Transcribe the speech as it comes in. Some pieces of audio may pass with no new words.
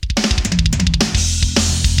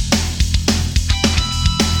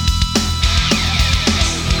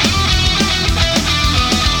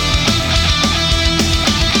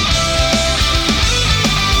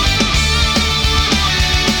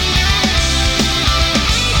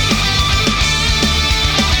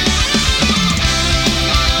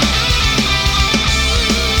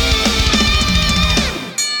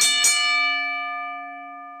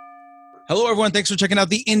Hello, everyone. Thanks for checking out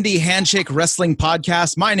the Indie Handshake Wrestling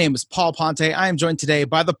Podcast. My name is Paul Ponte. I am joined today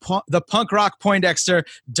by the punk rock Poindexter,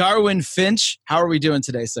 Darwin Finch. How are we doing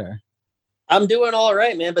today, sir? I'm doing all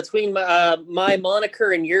right, man. Between my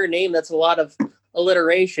moniker and your name, that's a lot of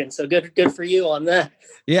alliteration. So good for you on that.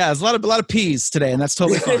 Yeah, there's a lot of P's today, and that's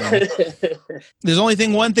totally fine. There's only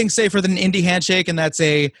one thing safer than an Indie Handshake, and that's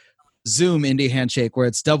a Zoom Indie Handshake where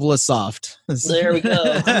it's double as soft. There we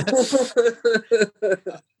go.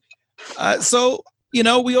 So, we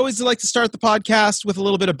always like to start the podcast with a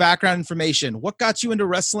little bit of background information. What got you into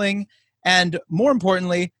wrestling? And more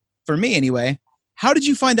importantly, for me anyway, how did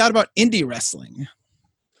you find out about indie wrestling?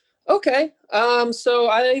 Okay. So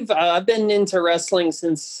I've been into wrestling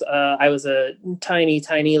since I was a tiny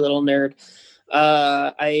little nerd.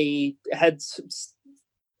 I had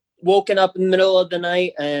woken up in the middle of the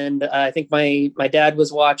night, and I think my dad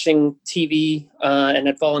was watching TV and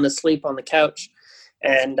had fallen asleep on the couch.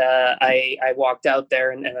 And I walked out there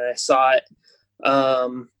and I saw it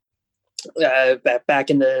back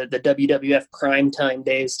in the WWF primetime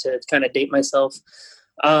days, to kind of date myself.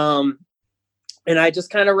 And I just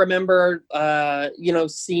kind of remember,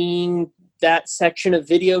 seeing that section of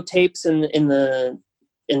videotapes in the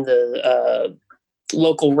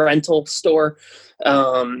local rental store.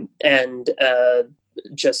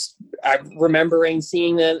 Just I'm remembering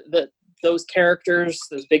seeing those characters,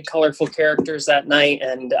 those big colorful characters that night,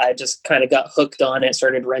 and I just kind of got hooked on it,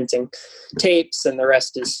 started renting tapes, and the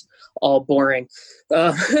rest is all boring.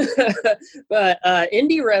 But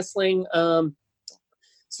indie wrestling,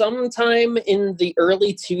 sometime in the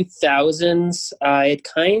early 2000s, I had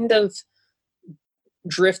kind of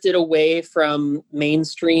drifted away from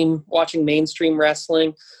watching mainstream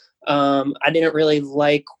wrestling. I didn't really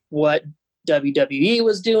like what WWE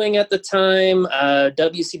was doing at the time.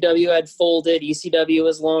 WCW had folded. ECW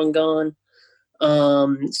was long gone.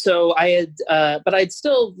 So I had, but I'd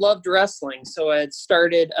still loved wrestling. So I had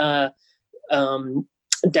started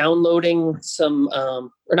downloading some,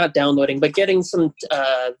 or not downloading, but getting some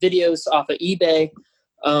videos off of eBay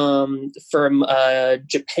from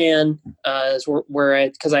Japan,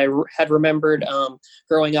 because I had remembered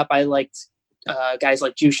growing up, I liked guys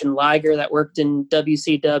like Jushin Liger that worked in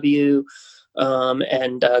WCW,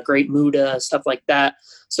 and Great Muta, stuff like that.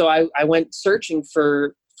 So I went searching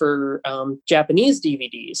for Japanese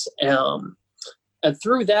DVDs. And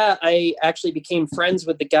through that, I actually became friends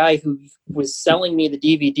with the guy who was selling me the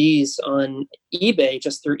DVDs on eBay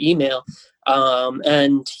just through email.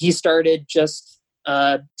 And he started just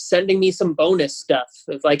sending me some bonus stuff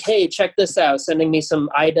of like, hey, check this out, sending me some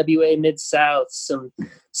IWA Mid-South, some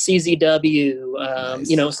CZW,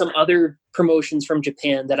 nice. Some other promotions from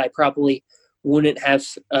Japan that I probably wouldn't have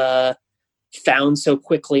found so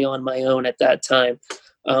quickly on my own at that time.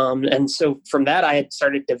 And so from that, I had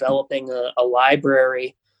started developing a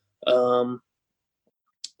library of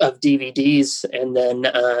DVDs. And then,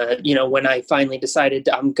 when I finally decided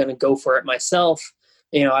I'm going to go for it myself,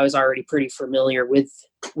 I was already pretty familiar with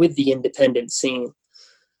the independent scene.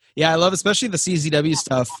 Yeah, I love especially the CZW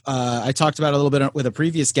stuff. I talked about it a little bit with a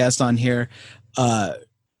previous guest on here,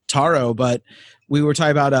 Taro, but we were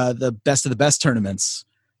talking about the best of the best tournaments.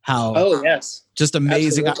 How yes, just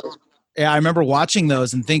amazing. I remember watching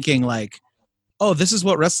those and thinking like, oh, this is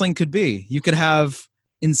what wrestling could be. You could have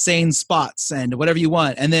insane spots and whatever you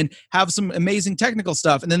want, and then have some amazing technical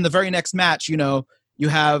stuff. And then the very next match, you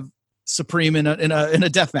have Supreme in a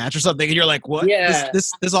death match or something, and you're like, what? Yeah.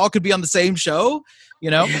 This all could be on the same show,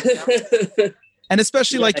 And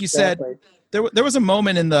especially like you exactly. said, there was a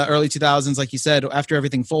moment in the early 2000s, like you said, after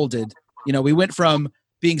everything folded. We went from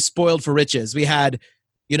being spoiled for riches. We had,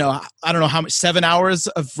 I don't know how much, 7 hours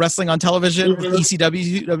of wrestling on television with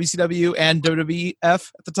ECW, WCW, and WWF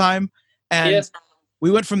at the time, and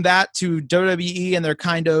we went from that to WWE and their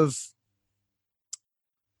kind of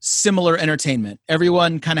similar entertainment.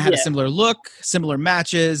 Everyone kind of had a similar look, similar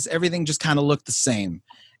matches. Everything just kind of looked the same.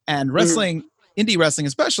 And wrestling, indie wrestling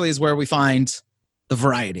especially, is where we find the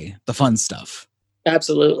variety, the fun stuff.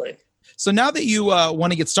 Absolutely. So now that you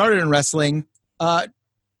want to get started in wrestling, how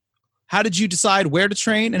did you decide where to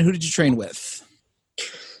train and who did you train with?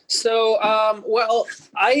 So,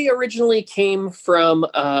 I originally came from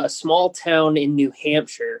a small town in New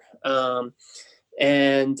Hampshire.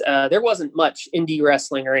 And there wasn't much indie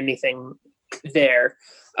wrestling or anything there.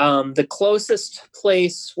 The closest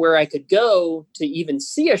place where I could go to even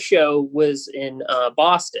see a show was in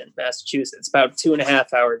Boston, Massachusetts, about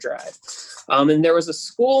 2.5 hour drive. And there was a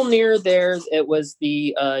school near there. It was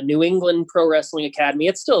the New England Pro Wrestling Academy.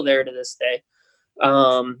 It's still there to this day.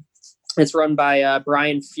 It's run by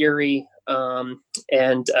Brian Fury,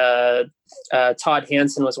 And Todd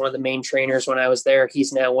Hansen was one of the main trainers when I was there.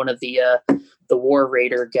 He's now one of the War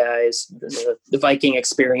Raider guys, the Viking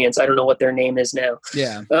Experience. I don't know what their name is now.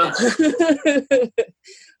 Yeah. But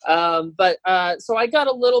so I got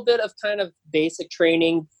a little bit of kind of basic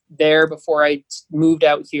training there before I moved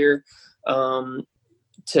out here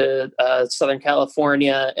to Southern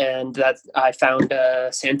California, and that I found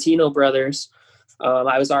Santino Brothers.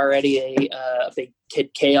 I was already a big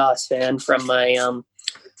Kid Chaos fan from my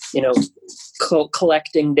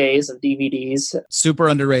collecting days of DVDs. Super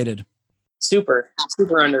underrated. Super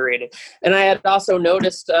underrated. And I had also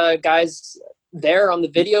noticed guys there on the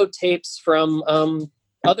videotapes from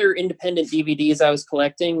other independent DVDs I was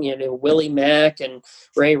collecting, Willie Mack and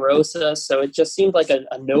Ray Rosa. So it just seemed like a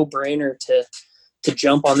no-brainer to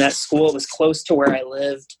jump on that school. It was close to where I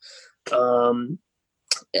lived.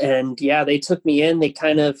 And yeah, they took me in. They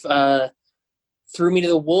kind of threw me to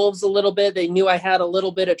the wolves a little bit. They knew I had a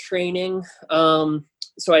little bit of training. So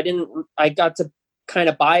I got to kind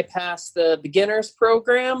of bypass the beginners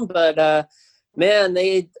program, but man,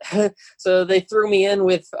 they threw me in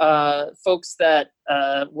with folks that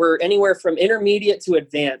were anywhere from intermediate to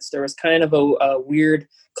advanced. There was kind of a weird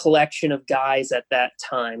collection of guys at that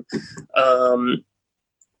time.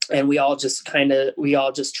 And we all just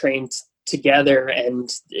trained together, and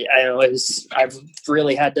I've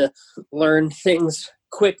really had to learn things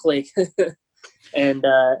quickly and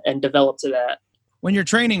develop to that. When you're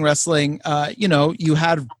training wrestling, you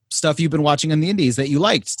had stuff you've been watching in the indies that you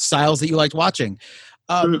liked, styles that you liked watching.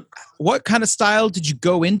 What kind of style did you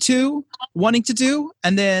go into wanting to do?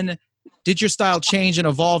 And then did your style change and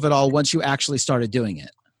evolve at all once you actually started doing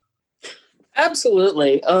it?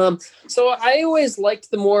 Absolutely. So I always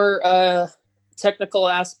liked the more technical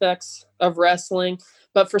aspects of wrestling,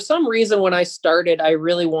 but for some reason when I started, I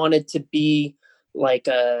really wanted to be like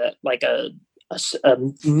a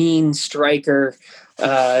mean striker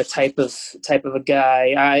type of a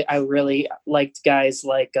guy. I really liked guys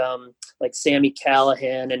like Sami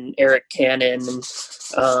Callihan and Eric Cannon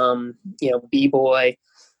and B-Boy.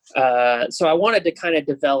 So I wanted to kind of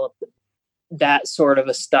develop that sort of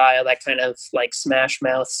a style, that kind of like Smash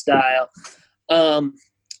Mouth style.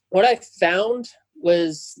 What I found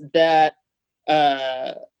was that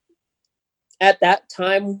at that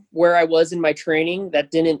time where I was in my training,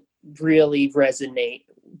 that didn't really resonate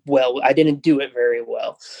well. I didn't do it very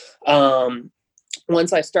well.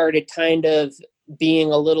 Once I started kind of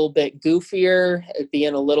being a little bit goofier,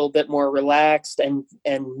 being a little bit more relaxed and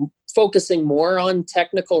focusing more on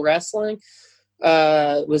technical wrestling,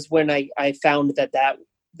 was when I found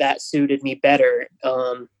that suited me better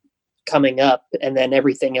coming up. And then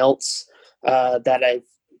everything else that I've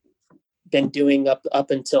been doing up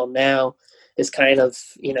until now is kind of,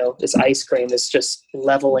 this ice cream is just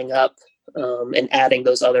leveling up and adding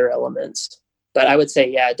those other elements. But I would say,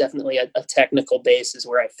 yeah, definitely a technical base is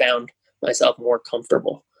where I found myself more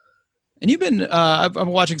comfortable. And you've been, I'm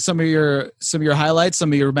watching some of your highlights,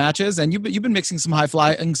 some of your matches, and you've been mixing some high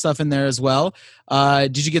flying stuff in there as well.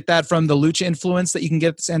 Did you get that from the lucha influence that you can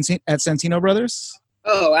get at Santino Brothers?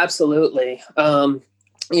 Oh, absolutely.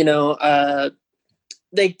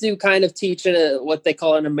 They do kind of teach what they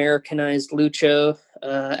call an Americanized lucha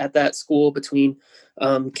at that school between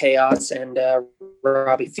Chaos and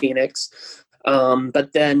Robbie Phoenix.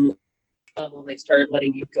 But then they started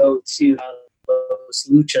letting you go to Los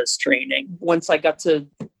Luchas training. Once I got to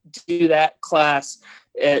do that class,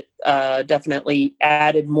 it definitely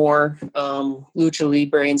added more Lucha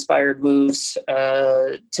Libre inspired moves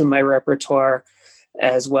to my repertoire,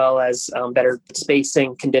 as well as better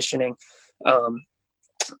spacing, conditioning.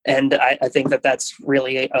 And I think that's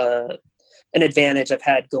really an advantage I've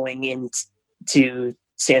had going into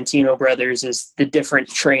Santino Brothers, is the different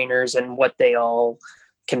trainers and what they all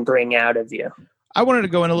can bring out of you. I wanted to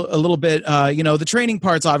go in a little bit, the training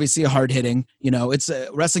part's obviously hard hitting, it's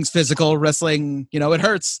wrestling's physical, wrestling, it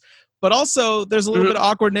hurts, but also there's a little bit of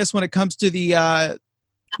awkwardness when it comes to the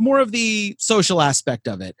more of the social aspect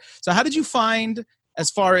of it. So how did you find, as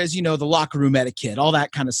far as, the locker room etiquette, all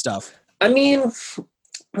that kind of stuff? I mean,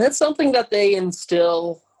 that's something that they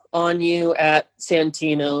instill on you at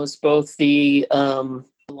Santino's, both the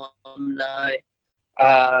alumni,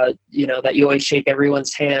 that you always shake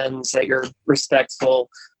everyone's hands, that you're respectful,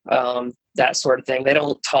 that sort of thing. They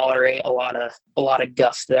don't tolerate a lot of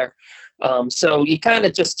guff there. So you kind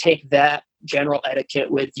of just take that general etiquette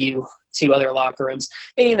with you to other locker rooms.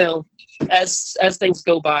 And, as things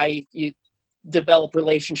go by, you develop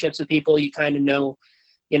relationships with people. You kind of know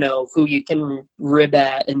who you can rib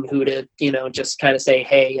at and who to, just kind of say,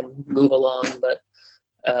 hey, and move along. But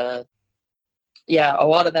yeah, a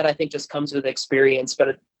lot of that I think just comes with experience,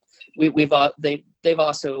 but they've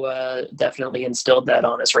also definitely instilled that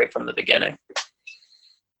on us right from the beginning.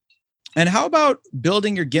 And how about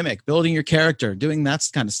building your gimmick, building your character, doing that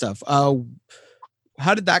kind of stuff?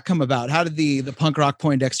 How did that come about? How did the punk rock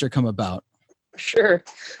Poindexter come about? Sure.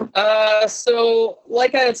 So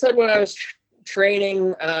like I had said when I was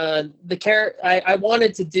training, I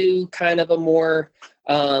wanted to do kind of a more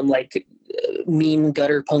like mean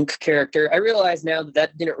gutter punk character. I realize now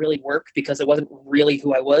that didn't really work because it wasn't really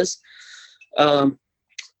who I was.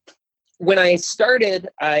 When I started,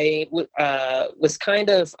 I was kind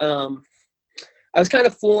of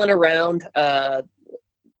fooling around.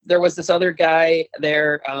 There was this other guy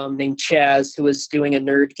there named Chaz who was doing a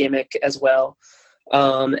nerd gimmick as well.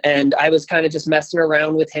 And I was kind of just messing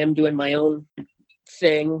around with him, doing my own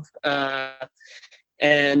thing.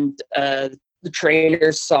 And the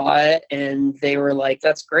trainers saw it and they were like,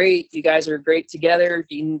 "That's great. You guys are great together.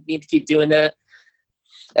 You need to keep doing that."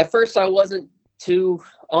 At first, I wasn't too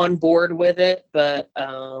on board with it, but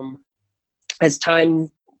as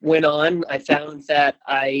time went on, I found that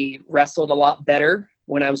I wrestled a lot better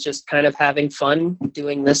when I was just kind of having fun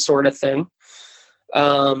doing this sort of thing.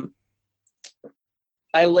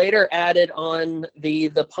 I later added on the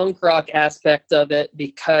punk rock aspect of it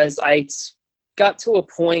because I got to a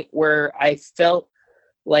point where I felt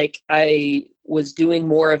like I was doing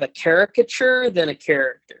more of a caricature than a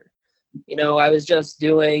character. You know, I was just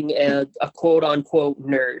doing a quote unquote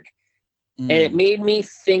nerd. And it made me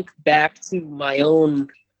think back to my own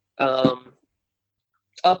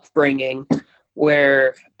upbringing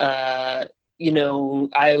where, you know,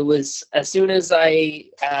 I was, as soon as I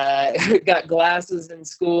got glasses in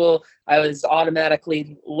school, I was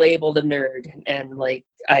automatically labeled a nerd. And like,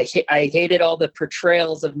 I hated all the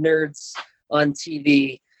portrayals of nerds on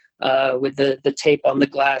TV with the tape on the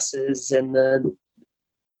glasses and the,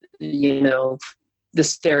 you know, the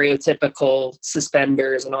stereotypical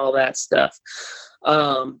suspenders and all that stuff.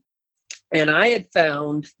 And I had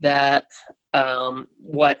found that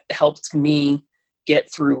what helped me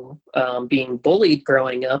get through being bullied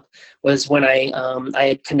growing up was when I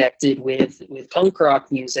had connected with punk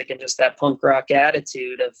rock music and just that punk rock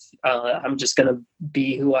attitude of I'm just going to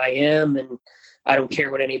be who I am and I don't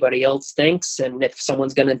care what anybody else thinks. And if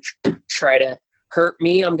someone's going to try to hurt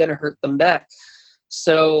me, I'm going to hurt them back.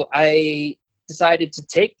 So I decided to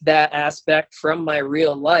take that aspect from my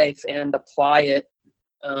real life and apply it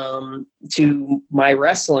to my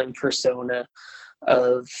wrestling persona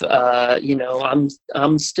of, you know,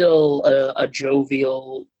 I'm still a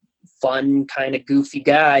jovial, fun, kind of goofy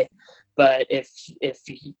guy. But if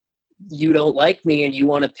you don't like me and you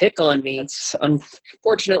want to pick on me, it's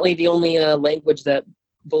unfortunately the only language that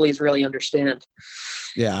bullies really understand.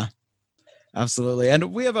 Yeah. Absolutely.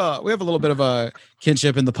 And we have a little bit of a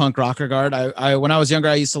kinship in the punk rock regard. I when I was younger,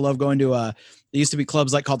 I used to love going to there used to be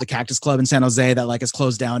clubs like called the Cactus Club in San Jose that like is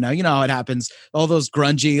closed down now. You know how it happens. All those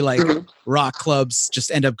grungy like rock clubs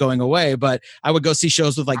just end up going away. But I would go see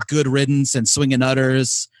shows with like Good Riddance and Swingin'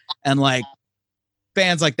 Utters and like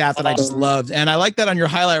bands like that I just loved. And I like that on your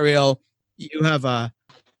highlight reel you have I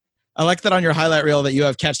like that on your highlight reel that you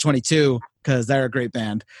have Catch 22 because they're a great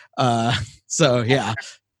band. So yeah.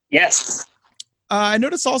 Yes. I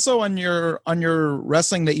noticed also on your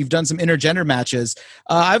wrestling that you've done some intergender matches.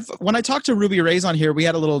 When I talked to Ruby Ray's on here, we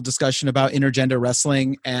had a little discussion about intergender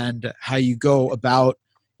wrestling and how you go about,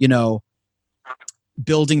 you know,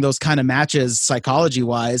 building those kind of matches psychology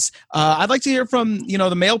wise. I'd like to hear from, you know,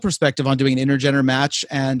 the male perspective on doing an intergender match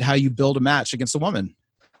and how you build a match against a woman.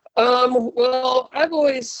 Well, I've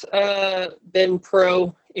always been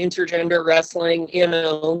pro intergender wrestling. You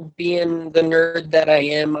know, being the nerd that I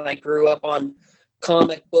am, I grew up on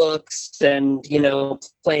comic books and, you know,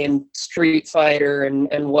 playing Street Fighter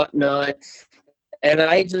and whatnot. And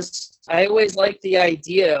I always liked the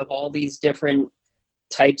idea of all these different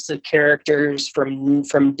types of characters from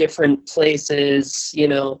different places, you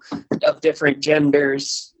know, of different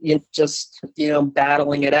genders, just, you know,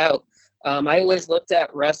 battling it out. I always looked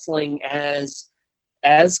at wrestling as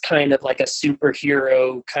kind of like a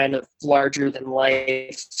superhero, kind of larger than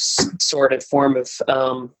life sort of form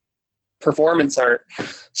of performance art.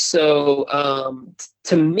 So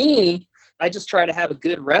to me, I just try to have a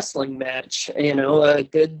good wrestling match. You know, a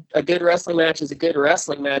good wrestling match is a good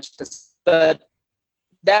wrestling match. But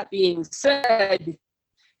that being said,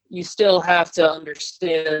 you still have to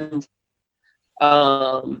understand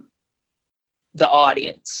the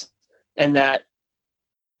audience and that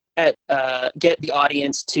get the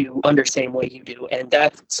audience to understand what you do, and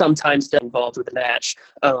that sometimes gets involved with the match.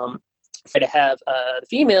 to have the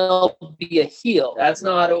female be a heel. That's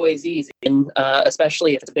not always easy, and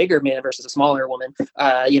especially if it's a bigger man versus a smaller woman.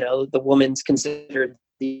 The woman's considered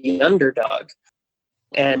the underdog,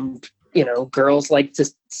 and girls like to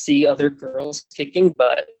see other girls kicking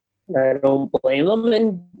butt. I don't blame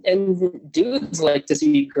them, and dudes like to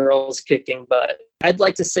see girls kicking butt. I'd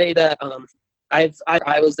like to say that I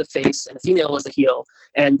was the face and the female was the heel,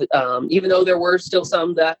 and even though there were still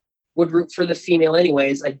some that would root for the female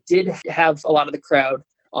anyways, I did have a lot of the crowd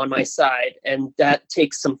on my side, and that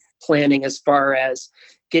takes some planning as far as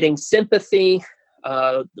getting sympathy.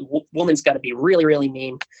 The woman's got to be really, really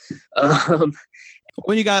mean.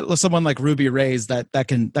 When you got someone like Ruby Reyes, that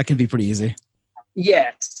can be pretty easy.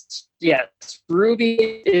 Yes.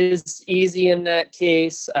 Ruby is easy in that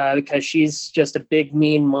case because she's just a big,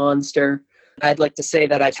 mean monster. I'd like to say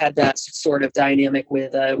that I've had that sort of dynamic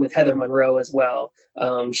with Heather Monroe as well.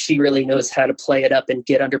 She really knows how to play it up and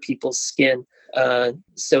get under people's skin,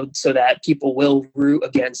 so that people will root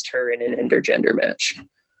against her in an intergender match.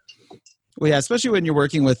 Well, yeah, especially when you're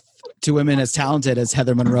working with two women as talented as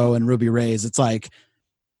Heather Monroe and Ruby Reyes, it's like,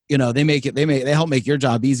 they help make your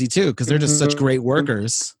job easy too, because they're just such great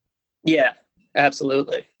workers. Yeah,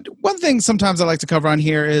 absolutely. One thing sometimes I like to cover on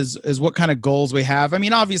here is what kind of goals we have. I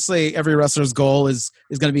mean, obviously every wrestler's goal is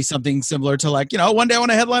going to be something similar to one day I want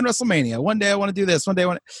to headline WrestleMania. One day I want to do this. One day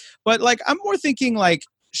but I'm more thinking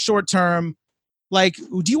short term, do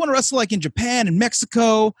you want to wrestle in Japan and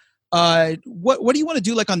Mexico? What do you want to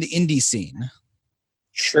do on the indie scene?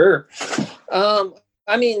 Sure.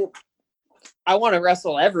 I mean, I want to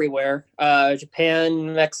wrestle everywhere.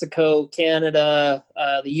 Japan, Mexico, Canada,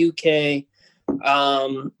 the UK.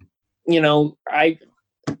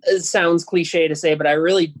 It sounds cliche to say, but I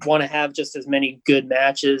really want to have just as many good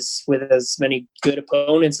matches with as many good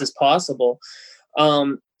opponents as possible.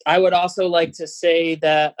 I would also like to say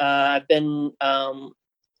that I've been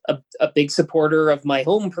a big supporter of my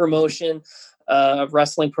home promotion of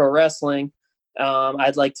Wrestling Pro Wrestling.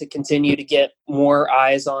 I'd like to continue to get more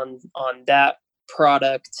eyes on that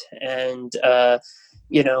product and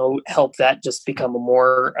help that just become a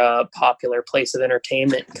more popular place of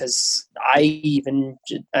entertainment, because I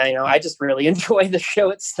just really enjoy the show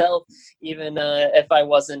itself, even if I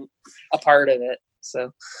wasn't a part of it.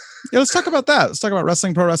 So yeah, let's talk about that. Let's talk about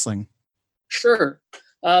Wrestling Pro Wrestling. Sure.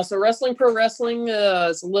 So Wrestling Pro Wrestling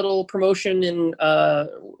is a little promotion in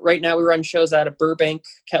right now we run shows out of Burbank.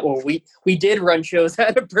 Well, we did run shows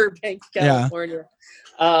out of Burbank, California.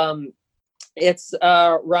 Yeah. It's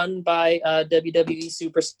run by WWE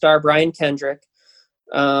superstar Brian Kendrick.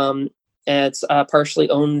 And it's partially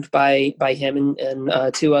owned by him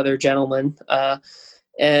and two other gentlemen.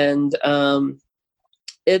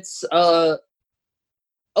 It's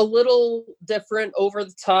a little different, over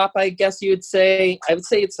the top, I guess you would say. I would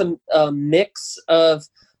say it's a mix of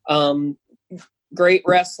great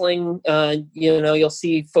wrestling. You'll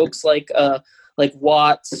see folks like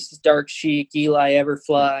Watts, Dark Sheik, Eli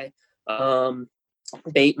Everfly.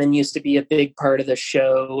 Bateman used to be a big part of the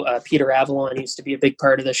show. Peter Avalon used to be a big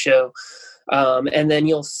part of the show. And then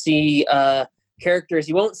you'll see characters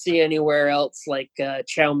you won't see anywhere else, like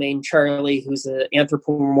Chow Mein Charlie, who's an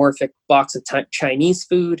anthropomorphic box of Chinese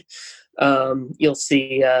food. You'll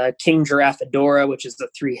see King Giraffadora, which is the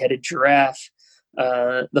three-headed giraffe.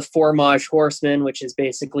 The Formage Horsemen, which is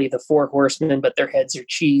basically the four horsemen, but their heads are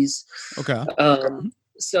cheese. Okay.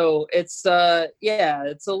 So it's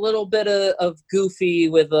it's a little bit of goofy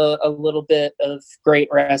with a little bit of great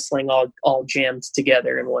wrestling all jammed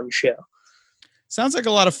together in one show. Sounds like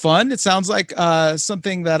a lot of fun. It sounds like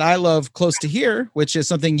something that I love close to here, which is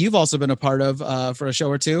something you've also been a part of for a show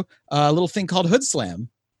or two. A little thing called Hood Slam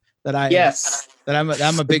that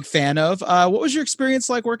I'm a big fan of. What was your experience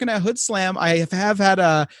like working at Hood Slam? I have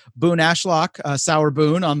had Boone Ashlock, Sour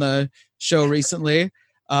Boone, on the show recently.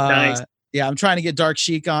 Nice. Yeah, I'm trying to get Dark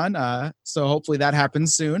Sheik on, so hopefully that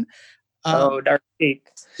happens soon. Dark Sheik.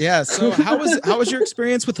 Yeah. So how was your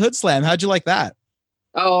experience with Hood Slam? How'd you like that?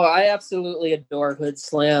 Oh, I absolutely adore Hood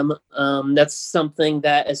Slam. That's something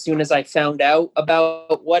that as soon as I found out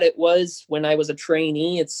about what it was when I was a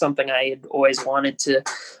trainee, it's something I had always wanted to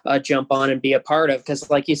jump on and be a part of. Because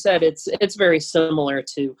like you said, it's very similar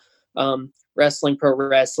to Wrestling Pro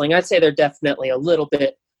Wrestling. I'd say they're definitely a little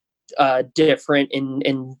bit different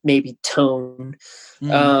in maybe tone.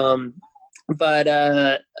 But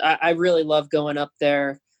I really love going up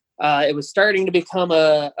there. It was starting to become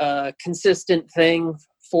a consistent thing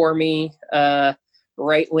for me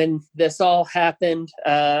right when this all happened.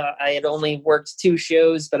 I had only worked 2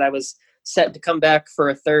 shows, but I was set to come back for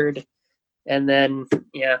a third. And then,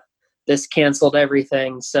 this canceled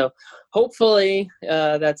everything. So hopefully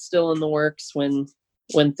that's still in the works when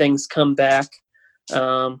things come back.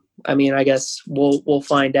 I mean, I guess we'll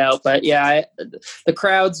find out, but yeah, the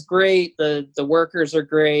crowd's great. The workers are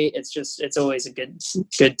great. It's always a good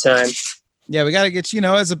time. Yeah, we got to get,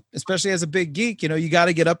 especially as a big geek, you got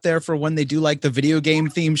to get up there for when they do like the video game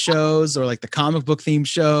theme shows or like the comic book theme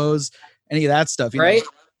shows, any of that stuff. Right.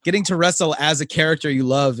 Getting to wrestle as a character you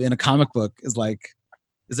love in a comic book is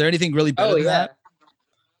there anything really better than that?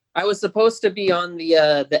 I was supposed to be on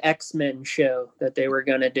the X-Men show that they were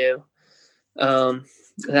going to do.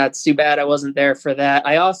 That's too bad I wasn't there for that.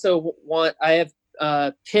 I also have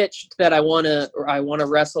pitched that I want to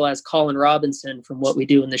wrestle as Colin Robinson from What We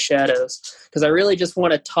Do in the Shadows, because I really just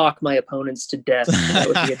want to talk my opponents to death. That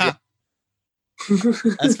would be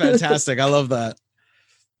That's fantastic. I love that.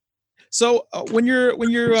 So when you're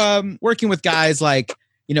working with guys like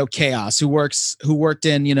Chaos, who worked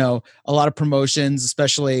in a lot of promotions,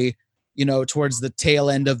 especially towards the tail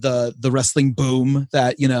end of the wrestling boom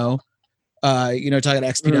that talking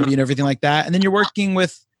about XPW and everything like that, and then you're working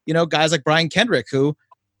with guys like Brian Kendrick, who,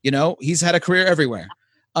 he's had a career everywhere.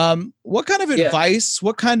 What kind of advice,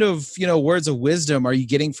 what kind of, words of wisdom are you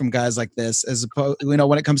getting from guys like this as opposed, when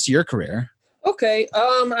it comes to your career? Okay.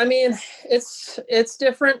 I mean, it's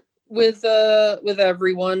different with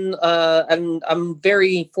everyone. And I'm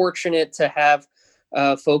very fortunate to have,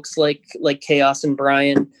 folks like Chaos and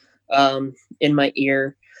Brian, in my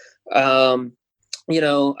ear.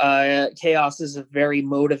 Chaos is a very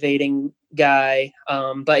motivating guy,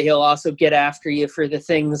 but he'll also get after you for the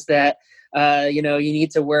things that you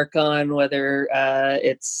need to work on, whether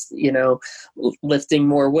it's lifting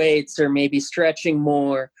more weights or maybe stretching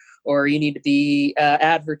more, or you need to be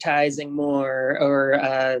advertising more,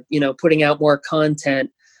 or putting out more content,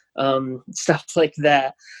 stuff like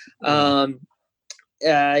that.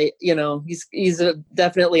 He's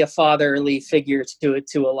definitely a fatherly figure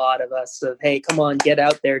to a lot of us. Of, hey, come on, get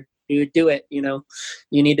out there, do it. You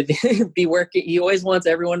need to be working. He always wants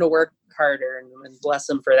everyone to work harder, and bless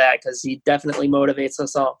him for that, because he definitely motivates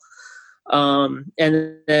us all. And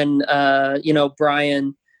then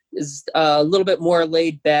Brian is a little bit more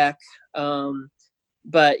laid back,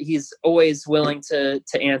 but he's always willing to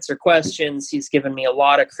answer questions. He's given me a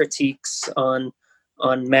lot of critiques on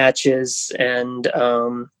matches, and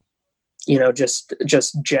just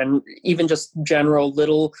general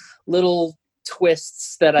little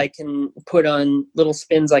twists that I can put on, little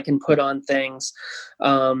spins I can put on things.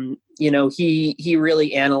 He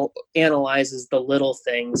really analyzes the little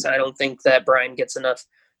things. I don't think that Brian gets enough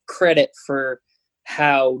credit for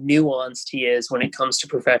how nuanced he is when it comes to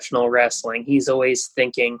professional wrestling. He's always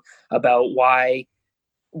thinking about why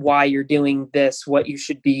you're doing this, what you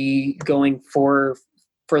should be going for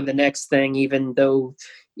the next thing, even though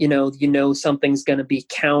something's going to be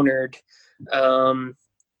countered, and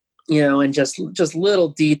just little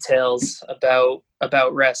details about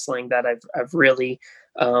wrestling that I've really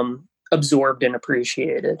absorbed and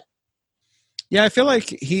appreciated. Yeah, I feel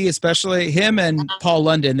like especially him and Paul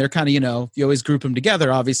London, they're kind of, you always group them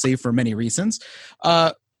together, obviously, for many reasons.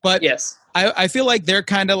 But yes, I feel like they're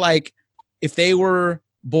kind of like, if they were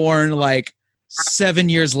born like 7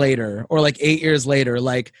 years later or like 8 years later,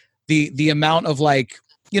 like the amount of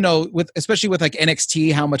especially with like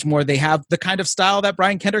NXT, how much more they have the kind of style that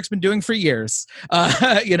Brian Kendrick's been doing for years, on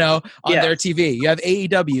their TV. You have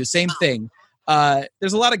AEW, same thing.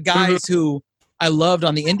 There's a lot of guys who I loved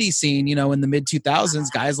on the indie scene, in the mid 2000s,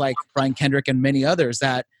 guys like Brian Kendrick and many others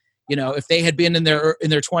that, if they had been in their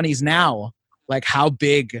 20s now, like how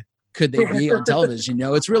big could they be on television?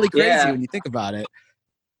 It's really crazy when you think about it.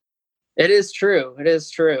 It is true.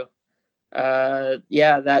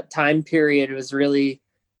 That time period was really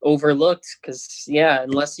overlooked because,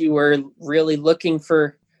 unless you were really looking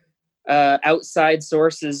for outside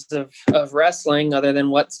sources of wrestling other than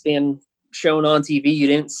what's been shown on TV, you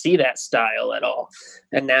didn't see that style at all.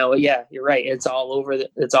 And now, you're right. It's all over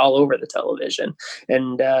the television.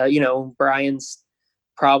 And, Brian's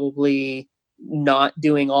probably not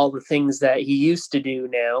doing all the things that he used to do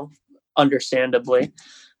now, understandably.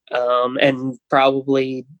 And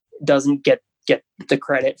probably doesn't get the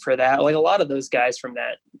credit for that. Like a lot of those guys from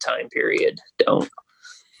that time period don't.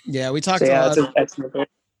 Yeah, we talked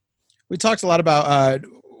we talked a lot about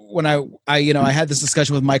when I had this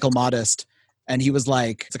discussion with Michael Modest, and he was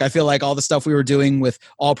like, I feel like all the stuff we were doing with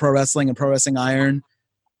All Pro Wrestling and Pro Wrestling Iron,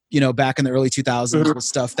 back in the early 2000s was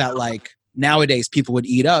stuff that like nowadays people would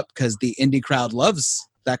eat up because the indie crowd loves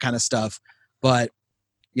that kind of stuff. But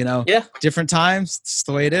different times, it's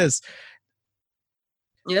the way it is.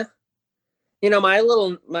 Yeah. my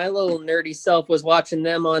little nerdy self was watching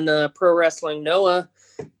them on Pro Wrestling Noah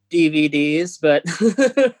DVDs, but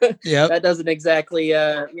that doesn't exactly,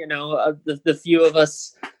 the few of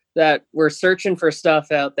us that were searching for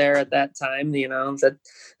stuff out there at that time,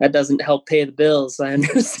 that doesn't help pay the bills. I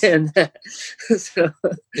understand that. So,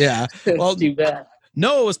 yeah, well, too bad.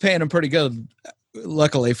 Noah was paying them pretty good,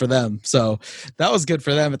 luckily for them. So that was good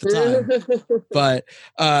for them at the time. But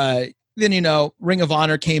then, Ring of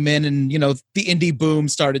Honor came in and, the indie boom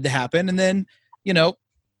started to happen. And then,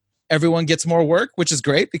 everyone gets more work, which is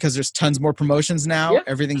great because there's tons more promotions now. Yep.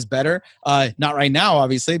 Everything's better. Not right now,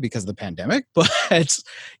 obviously, because of the pandemic, but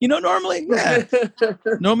normally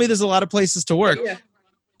there's a lot of places to work. Yeah.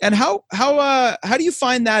 And how do you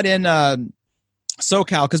find that in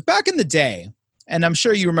SoCal? Because back in the day, and I'm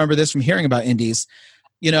sure you remember this from hearing about indies,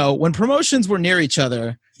 when promotions were near each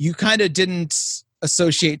other, you kind of didn't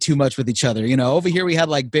associate too much with each other. Over here we had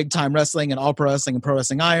like Big Time Wrestling and All Pro Wrestling and Pro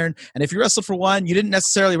Wrestling Iron. And if you wrestled for one, you didn't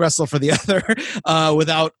necessarily wrestle for the other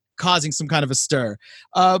without causing some kind of a stir.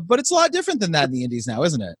 But it's a lot different than that in the indies now,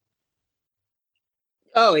 isn't it?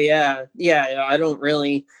 Oh, yeah. Yeah, I don't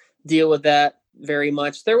really deal with that very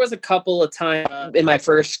much. There was a couple of times in my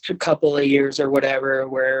first couple of years or whatever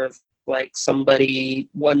where like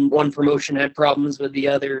one promotion had problems with the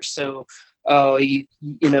other. So,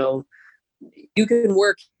 you can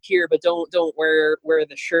work here, but don't wear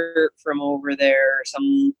the shirt from over there or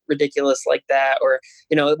some ridiculous like that. Or,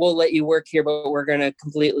 we'll let you work here, but we're going to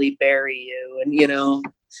completely bury you. And,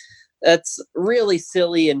 that's really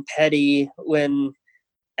silly and petty when,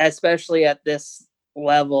 especially at this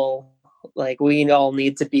level, like we all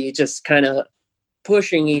need to be just kind of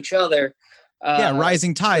pushing each other.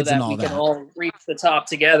 Rising tides so that and all we that. can all reach the top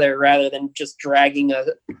together rather than just dragging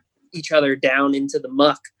each other down into the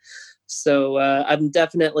muck. So I'm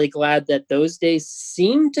definitely glad that those days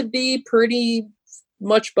seem to be pretty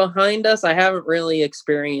much behind us. I haven't really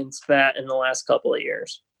experienced that in the last couple of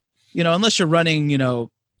years. Unless you're running,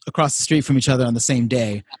 across the street from each other on the same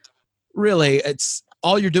day, really, it's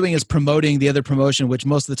all you're doing is promoting the other promotion, which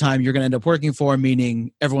most of the time you're going to end up working for,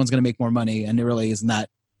 meaning everyone's going to make more money. And it really isn't that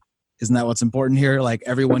what's important here? Like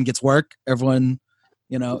everyone gets work, everyone,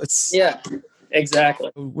 it's... Yeah. Exactly.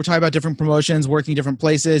 We're talking about different promotions, working different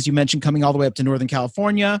places. You mentioned coming all the way up to Northern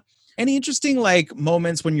California. Any interesting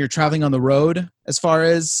moments when you're traveling on the road as far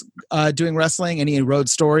as doing wrestling? Any road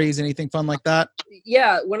stories, anything fun like that?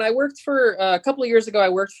 Yeah. When I worked for a couple of years ago, I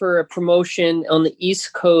worked for a promotion on the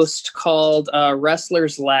East Coast called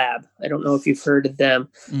Wrestlers Lab. I don't know if you've heard of them.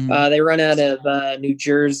 Mm-hmm. They run out of New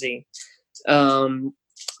Jersey.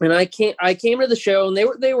 And I came to the show and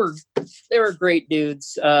they were great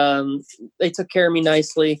dudes. They took care of me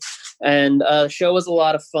nicely, and the show was a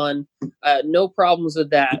lot of fun. No problems with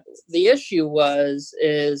that. The issue is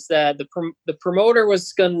that the promoter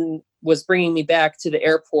was bringing me back to the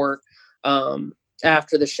airport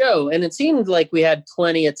after the show, and it seemed like we had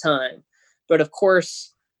plenty of time. But of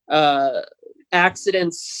course,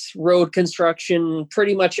 accidents, road construction,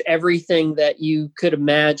 pretty much everything that you could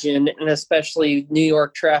imagine, and especially New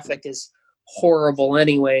York traffic is horrible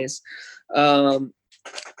anyways.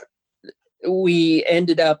 We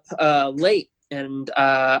ended up late, and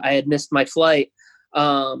I had missed my flight.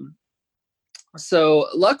 So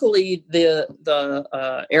luckily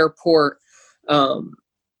the airport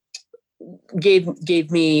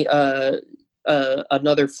gave me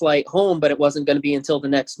another flight home, but it wasn't going to be until the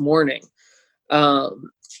next morning.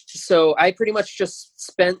 So I pretty much just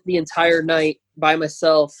spent the entire night by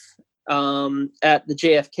myself at the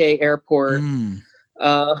JFK airport.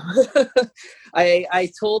 I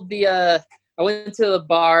told I went to the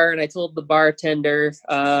bar and I told the bartender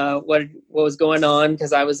what was going on,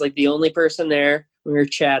 because I was like the only person there. We were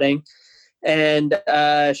chatting, and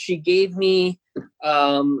she gave me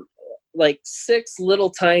like 6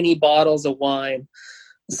 little tiny bottles of wine.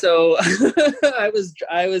 So I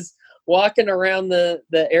was walking around the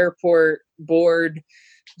airport bored,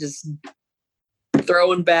 just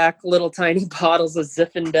throwing back little tiny bottles of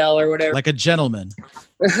Zinfandel or whatever. Like a gentleman.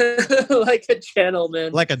 Like a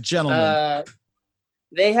gentleman. Like a gentleman.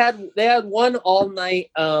 They had one all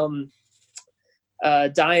night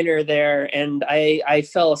diner there, and I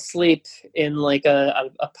fell asleep in like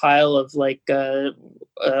a pile of like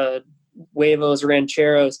huevos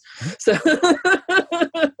rancheros. So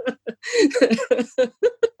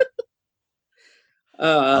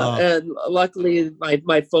and luckily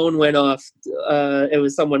my phone went off. It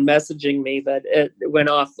was someone messaging me, but it went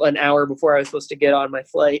off an hour before I was supposed to get on my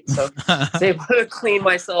flight. So I was able to clean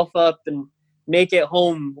myself up and make it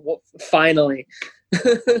home finally.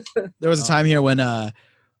 There was a time here when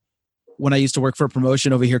when I used to work for a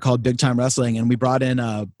promotion over here called Big Time Wrestling, and we brought in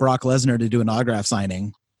Brock Lesnar to do an autograph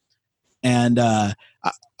signing. And I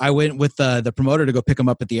went with the promoter to go pick him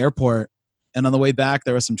up at the airport. And on the way back,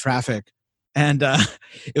 there was some traffic. And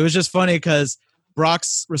it was just funny because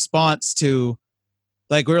Brock's response to,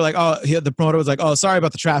 like, we were like, the promoter was like, oh, sorry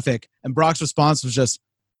about the traffic. And Brock's response was just,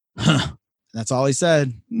 huh. That's all he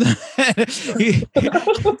said.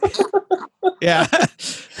 Yeah.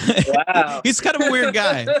 Wow. He's kind of a weird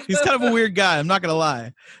guy. I'm not going to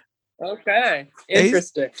lie. Okay.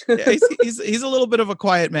 Interesting. He's a little bit of a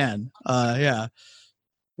quiet man. Yeah.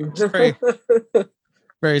 It's very,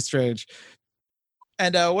 very strange.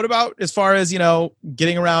 And what about as far as,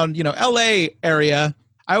 getting around, LA area?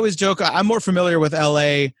 I always joke I'm more familiar with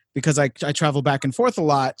LA because I travel back and forth a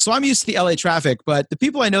lot. So I'm used to the LA traffic, but the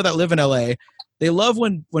people I know that live in LA, they love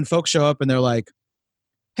when folks show up and they're like,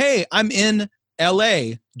 hey, I'm in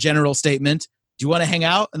LA, general statement. Do you want to hang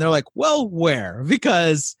out? And they're like, well, where?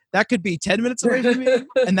 Because that could be 10 minutes away from me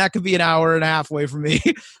and that could be an hour and a half away from me.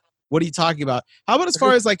 What are you talking about? How about as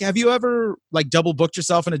far as have you ever double booked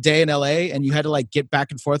yourself in a day in LA and you had to get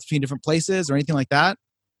back and forth between different places or anything like that?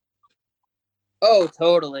 Oh,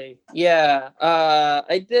 totally. Yeah.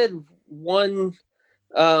 I did one,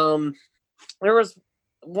 there was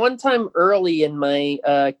one time early in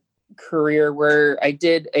my career where I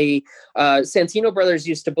did Santino Brothers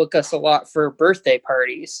used to book us a lot for birthday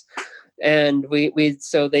parties. And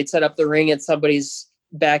so they'd set up the ring at somebody's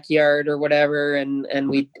backyard or whatever. And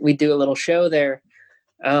we do a little show there.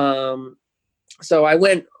 So I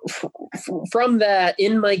went from that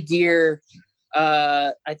in my gear.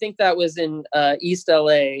 I think that was in East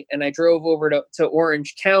LA, and I drove over to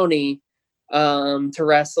Orange County to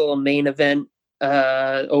wrestle a main event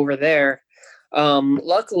over there.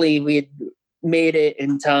 Luckily, we had made it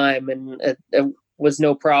in time, and it was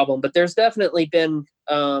no problem. But there's definitely been,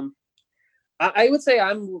 I would say,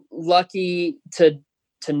 I'm lucky to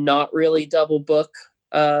not really double book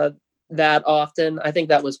that often. I think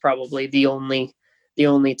that was probably the only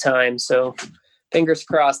time. So. Fingers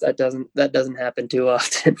crossed that doesn't happen too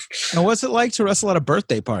often. And what's it like to wrestle at a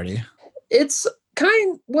birthday party? It's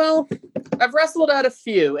I've wrestled at a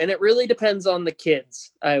few, and it really depends on the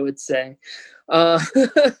kids, I would say.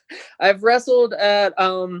 I've wrestled at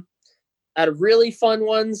really fun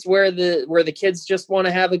ones where the kids just want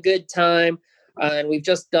to have a good time, and we've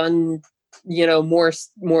just done more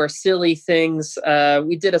silly things.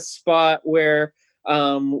 We did a spot where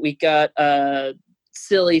we got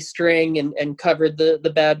silly string and covered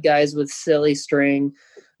the bad guys with silly string,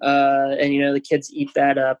 and the kids eat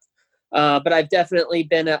that up. But I've definitely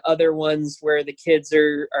been at other ones where the kids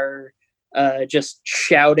are just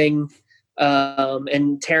shouting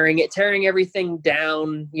and tearing everything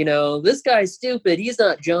down. This guy's stupid. He's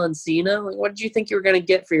not John Cena. Like, what did you think you were going to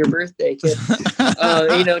get for your birthday, kid?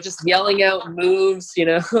 Just yelling out moves. Do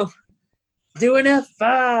an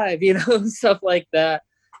F5. Stuff like that.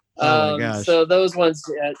 Oh my gosh. So those ones,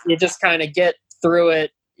 you just kind of get through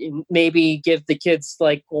it. Maybe give the kids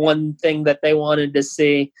one thing that they wanted to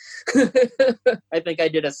see. I think I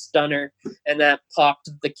did a stunner, and that popped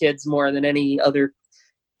the kids more than any other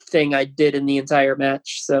thing I did in the entire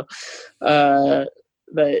match. So,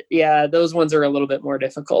 but yeah, those ones are a little bit more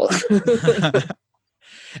difficult.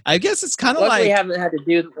 I guess it's kind of I haven't had to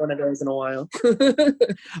do one of those in a while.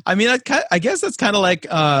 I mean, I guess that's kind of like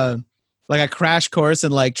a crash course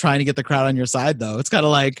in trying to get the crowd on your side, though. It's kind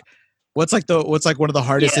of like what's one of the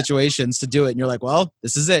hardest situations to do it, and you're like, well,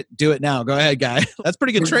 this is it. Do it now. Go ahead, guy. That's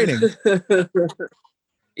pretty good training.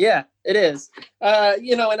 Yeah, it is.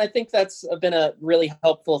 And I think that's been a really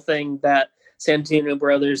helpful thing that Santino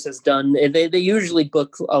Brothers has done. They usually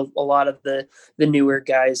book a lot of the newer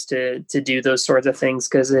guys to do those sorts of things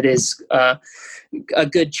because it is a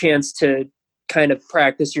good chance to kind of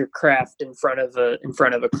practice your craft in front of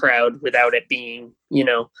a crowd without it being,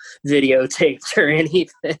 videotaped or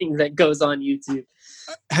anything that goes on YouTube.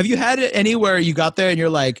 Have you had it anywhere you got there and you're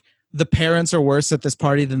like, the parents are worse at this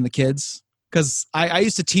party than the kids? Because I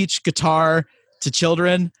used to teach guitar to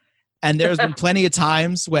children, and there's been plenty of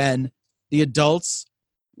times when the adults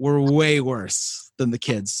were way worse than the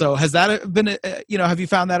kids. So has that been, have you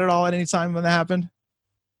found that at all at any time when that happened?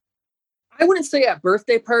 I wouldn't say at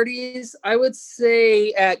birthday parties. I would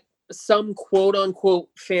say at some quote unquote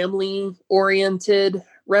family oriented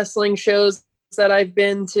wrestling shows that I've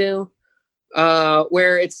been to,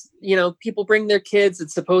 where it's, people bring their kids.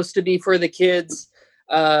 It's supposed to be for the kids.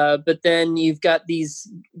 But then you've got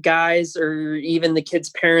these guys or even the kids'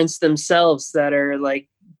 parents themselves that are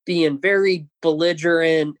being very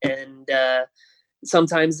belligerent and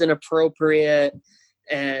sometimes inappropriate.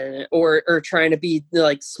 and or trying to be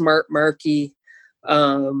like smart marky,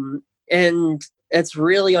 and it's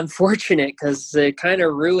really unfortunate because it kind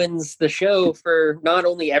of ruins the show for not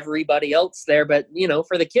only everybody else there, but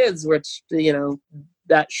for the kids, which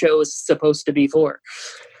that show is supposed to be for.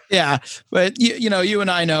 Yeah, but you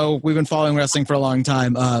and I know, we've been following wrestling for a long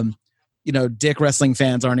time. Dick wrestling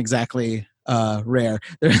fans aren't exactly rare.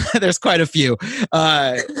 There's quite a few.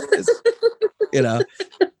 All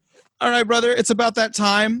right, brother, it's about that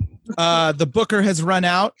time. The booker has run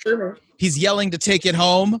out. Sure. He's yelling to take it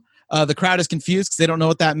home. The crowd is confused because they don't know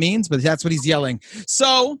what that means, but that's what he's yelling.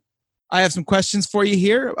 So I have some questions for you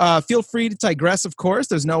here. Feel free to digress, of course.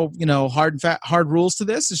 There's no, hard rules to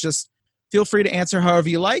this. It's just feel free to answer however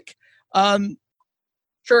you like.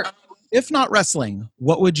 Sure. If not wrestling,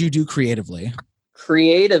 what would you do creatively?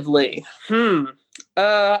 Creatively?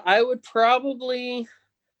 I would probably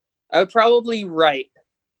write.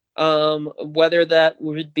 Whether that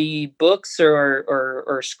would be books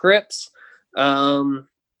or scripts.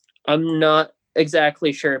 I'm not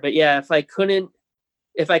exactly sure, but yeah, if I couldn't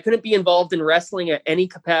be involved in wrestling at any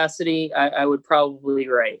capacity, I would probably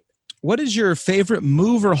write. What is your favorite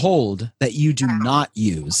move or hold that you do not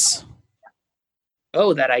use?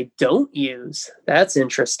 Oh, that I don't use. That's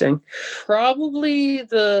interesting. Probably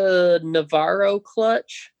the Navarro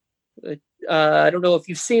clutch. I don't know if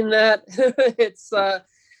you've seen that. It's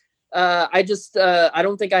I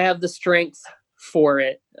don't think I have the strength for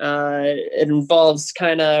it. It involves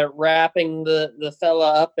kind of wrapping the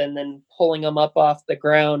fella up and then pulling him up off the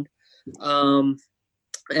ground. So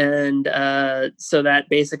that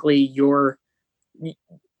basically you're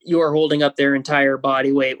holding up their entire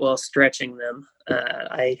body weight while stretching them.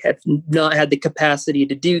 I have not had the capacity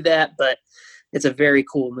to do that, but it's a very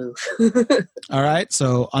cool move. All right.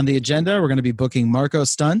 So on the agenda, we're going to be booking Marco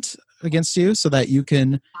Stunt against you so that you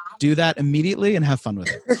can do that immediately and have fun with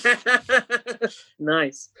it.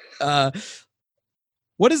 Nice.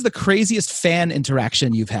 What is the craziest fan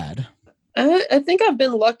interaction you've had? I think I've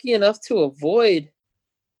been lucky enough to avoid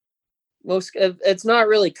most. It's not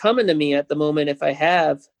really coming to me at the moment if I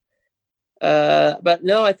have. But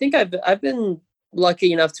no, I think I've been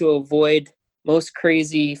lucky enough to avoid most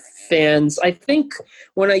crazy fans. I think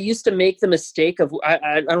when I used to make the mistake of,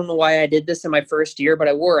 I don't know why I did this in my first year, but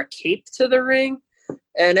I wore a cape to the ring.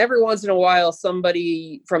 And every once in a while,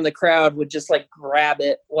 somebody from the crowd would just like grab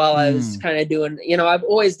it while I was kind of doing, I've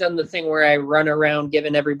always done the thing where I run around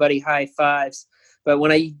giving everybody high fives. But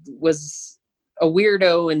when I was a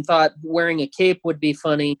weirdo and thought wearing a cape would be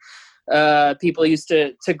funny, people used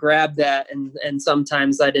to grab that, and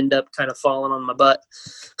sometimes I'd end up kind of falling on my butt.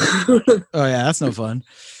 Oh yeah, that's no fun.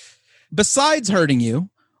 Besides hurting you,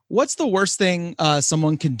 what's the worst thing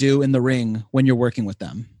someone can do in the ring when you're working with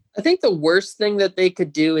them? I think the worst thing that they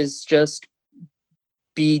could do is just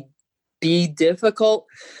be difficult,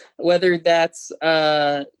 whether that's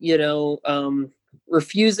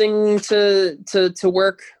refusing to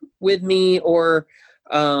work with me, or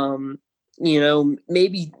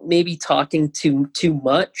maybe talking too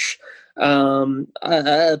much.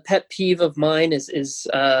 A pet peeve of mine is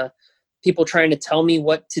people trying to tell me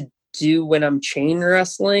what to do when I'm chain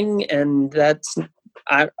wrestling, and that's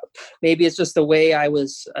maybe it's just the way I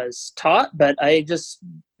was taught, but I just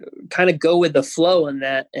kind of go with the flow on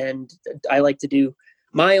that, and I like to do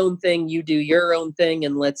my own thing, you do your own thing,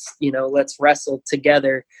 and let's wrestle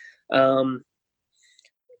together.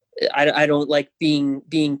 I don't like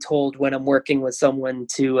being told when I'm working with someone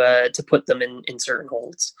to put them in certain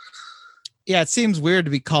holds. Yeah, it seems weird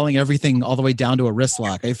to be calling everything all the way down to a wrist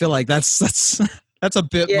lock. I feel like that's a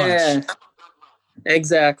bit much.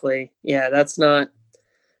 Exactly. Yeah, that's not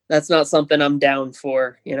something I'm down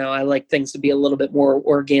for. I like things to be a little bit more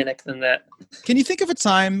organic than that. Can you think of a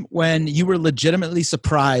time when you were legitimately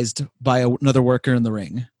surprised by another worker in the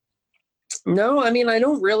ring? No, I mean, I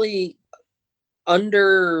don't really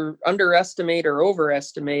underestimate or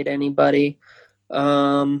overestimate anybody.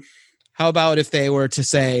 How about if they were to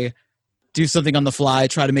say, do something on the fly,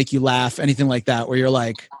 try to make you laugh, anything like that, where you're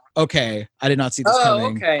like, okay, I did not see this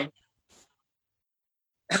coming. Okay.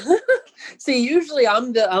 See, usually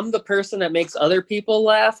I'm the person that makes other people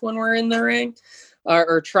laugh when we're in the ring,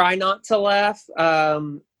 or try not to laugh.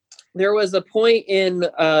 There was a point in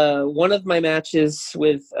one of my matches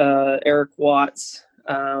with Eric Watts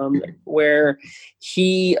where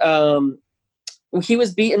he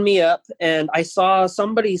was beating me up, and I saw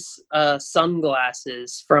somebody's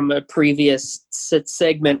sunglasses from a previous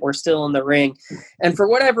segment were still in the ring, and for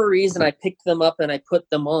whatever reason I picked them up and I put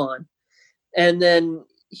them on, and then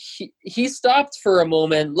he stopped for a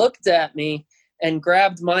moment, looked at me, and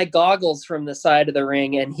grabbed my goggles from the side of the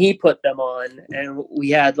ring, and he put them on, and we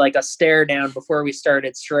had like a stare down before we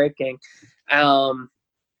started striking. And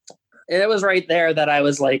it was right there that I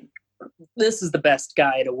was like, this is the best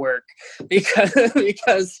guy to work,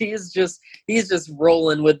 because he's just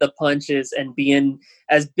rolling with the punches, and being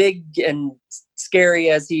as big and scary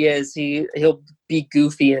as he is, he'll be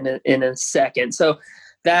goofy in a second. So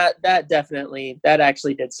that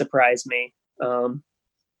actually did surprise me.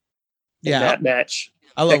 That match.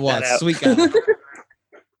 I love Watts. Sweet guy.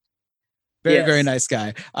 Very nice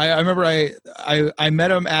guy. I remember I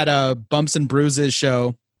met him at a Bumps and Bruises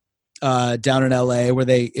show down in LA, where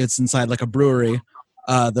it's inside like a brewery,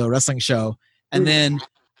 the wrestling show. And then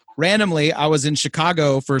randomly I was in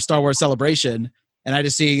Chicago for Star Wars Celebration, and I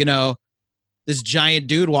just see, this giant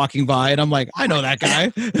dude walking by, and I'm like, I know that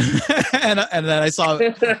guy. and then I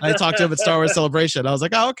talked to him at Star Wars Celebration. I was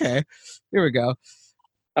like, oh, okay, here we go.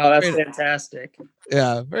 Oh, that's fantastic.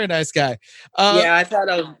 Yeah, very nice guy. I've had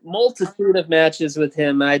a multitude of matches with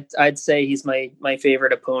him. I'd say he's my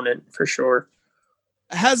favorite opponent for sure.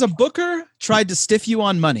 Has a booker tried to stiff you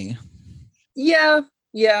on money? Yeah,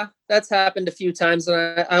 that's happened a few times,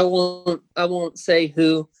 and I won't say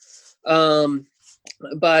who.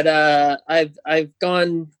 But I've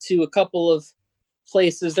gone to a couple of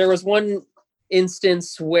places. There was one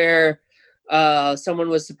instance where someone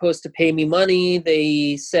was supposed to pay me money.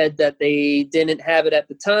 They said that they didn't have it at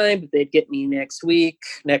the time, but they'd get me next week.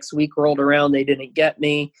 Next week rolled around, they didn't get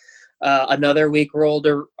me. Another week rolled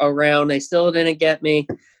around, they still didn't get me.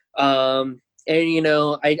 And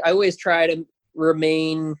I always try to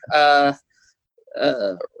remain an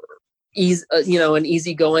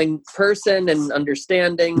easygoing person and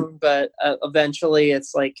understanding, but eventually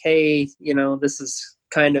it's like, hey, this is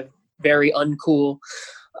kind of very uncool.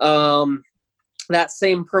 That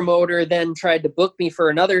same promoter then tried to book me for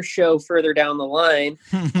another show further down the line,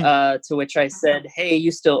 to which I said, hey,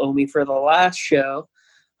 you still owe me for the last show.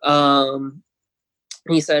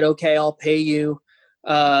 He said, okay, I'll pay you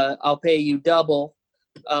double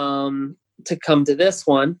to come to this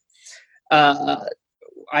one.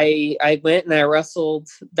 I went and I wrestled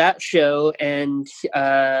that show, and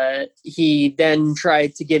he then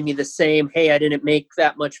tried to give me the same, hey, I didn't make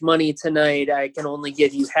that much money tonight, I can only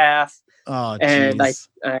give you half. Oh, and I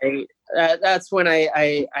that's when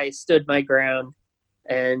I stood my ground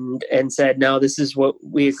and said, no, this is what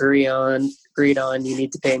we agreed on, you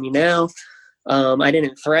need to pay me now. I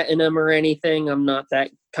didn't threaten him or anything, I'm not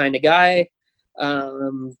that kind of guy.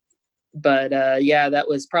 But that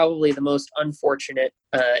was probably the most unfortunate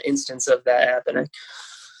instance of that happening.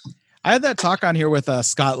 I had that talk on here with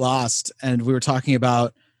Scott Lost, and we were talking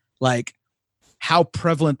about like how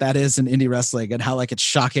prevalent that is in indie wrestling, and how like it's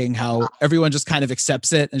shocking how everyone just kind of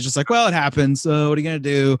accepts it and it's just like, well, it happens, so what are you gonna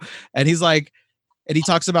do? And he's like, and he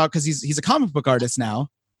talks about, because he's a comic book artist now,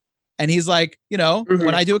 and he's like,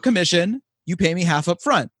 when I do a commission, you pay me half up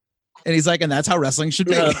front, and he's like, and that's how wrestling should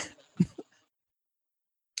be.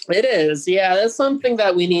 It is. Yeah, that's something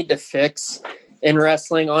that we need to fix in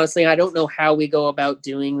wrestling. Honestly, I don't know how we go about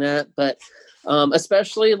doing that, but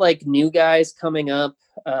especially like new guys coming up,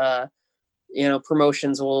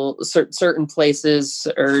 promotions will, certain places,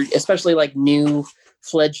 or especially like new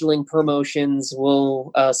fledgling promotions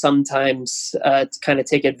will sometimes kind of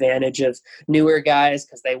take advantage of newer guys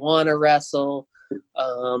because they want to wrestle.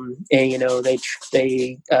 And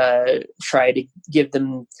they try to give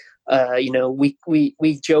them,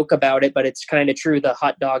 we joke about it, but it's kind of true, the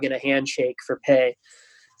hot dog and a handshake for pay.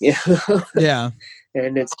 Yeah.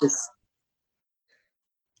 And it's just,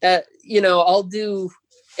 I'll do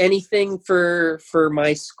anything for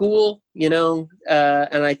my school, and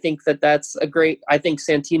I think that's I think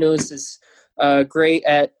Santino's is great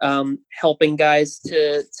at helping guys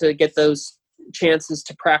to get those chances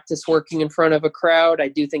to practice working in front of a crowd. I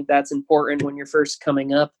do think that's important when you're first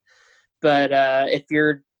coming up. But if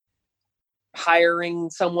you're hiring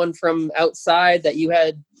someone from outside that you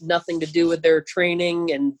had nothing to do with their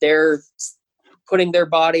training, and they're putting their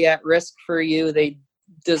body at risk for you, they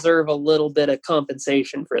deserve a little bit of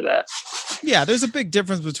compensation for that. Yeah, there's a big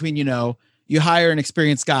difference between, you hire an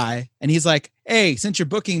experienced guy and he's like, hey, since you're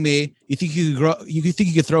booking me, you think you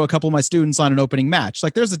could throw a couple of my students on an opening match?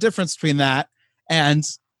 Like, there's a difference between that and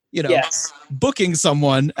yes, booking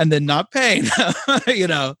someone and then not paying.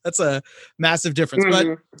 That's a massive difference.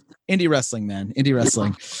 But indie wrestling, man, indie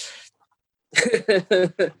wrestling.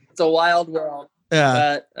 It's a wild world.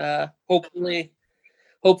 Yeah. But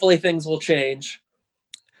hopefully things will change.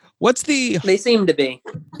 They seem to be.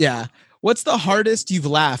 Yeah. What's the hardest you've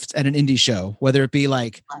laughed at an indie show? Whether it be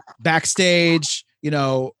like backstage, in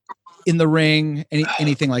the ring,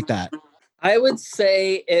 anything like that? I would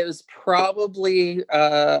say it was probably,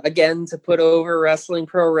 again, to put over wrestling,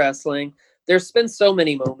 pro wrestling. There's been so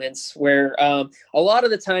many moments where a lot of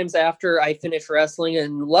the times after I finish wrestling,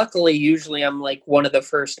 and luckily, usually I'm like one of the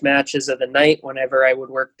first matches of the night whenever I would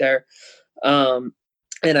work there.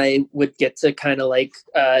 And I would get to kind of like,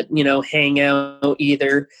 hang out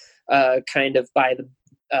either kind of by the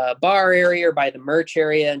bar area or by the merch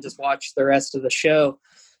area and just watch the rest of the show.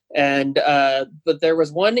 And but there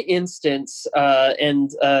was one instance,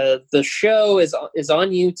 and the show is on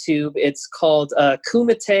YouTube. It's called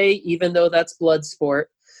Kumite, even though that's Bloodsport,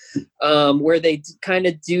 where they kind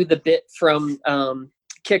of do the bit from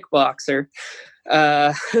Kickboxer.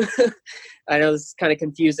 I know this is kind of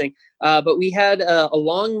confusing, but we had a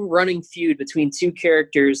long-running feud between two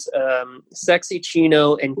characters, Sexy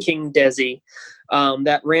Chino and King Desi.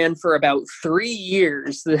 That ran for about 3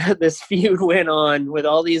 years. This feud went on with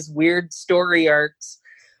all these weird story arcs.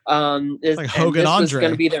 Like Hogan Andre. This was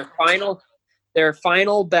going to be their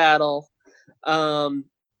final battle. And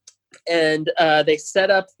they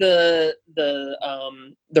set up the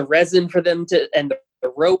resin for them to, and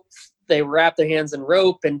the rope. They wrapped their hands in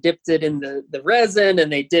rope and dipped it in the resin,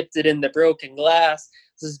 and they dipped it in the broken glass.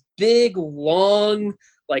 This big, long,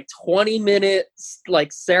 like 20 minutes,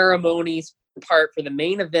 like ceremonies part for the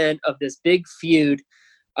main event of this big feud.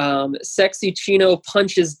 Sexy Chino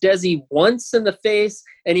punches Desi once in the face,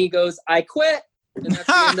 and he goes, "I quit," and that's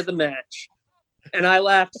the end of the match. And I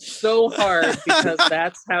laughed so hard because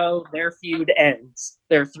that's how their feud ends.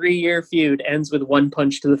 Their 3-year feud ends with one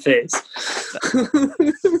punch to the face.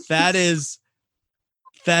 That is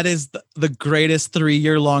the greatest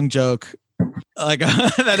 3-year long joke. Like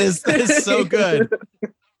that is so good.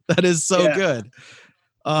 That is so good.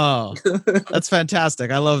 Oh, that's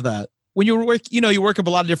fantastic. I love that. When you work, you work up a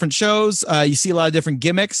lot of different shows. You see a lot of different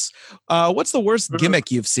gimmicks. What's the worst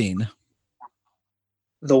gimmick you've seen?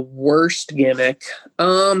 The worst gimmick.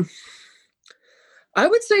 I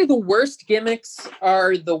would say the worst gimmicks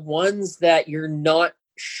are the ones that you're not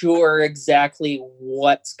sure exactly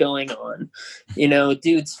what's going on.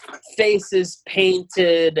 Dude's face is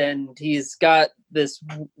painted and he's got this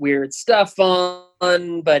weird stuff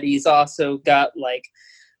on, but he's also got like,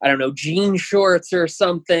 I don't know, jean shorts or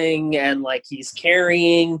something, and like he's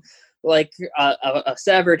carrying like a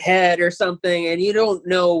severed head or something, and you don't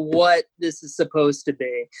know what this is supposed to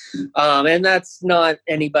be. And that's not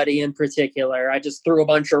anybody in particular. I just threw a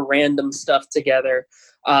bunch of random stuff together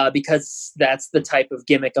because that's the type of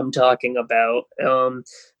gimmick I'm talking about.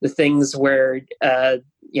 The things where,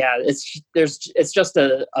 it's just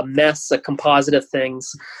a mess, a composite of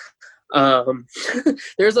things.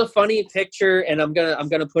 There's a funny picture, and I'm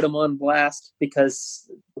gonna put him on blast because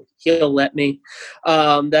he'll let me.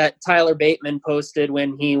 That Tyler Bateman posted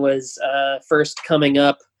when he was first coming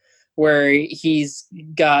up, where he's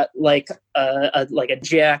got like a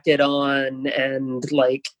jacket on, and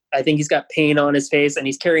like I think he's got paint on his face, and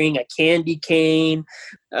he's carrying a candy cane.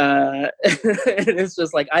 And it's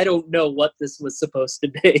just like, I don't know what this was supposed to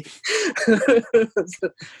be.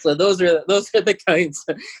 So those are the kinds.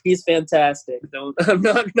 He's fantastic. I'm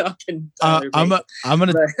not knocking Tyler I'm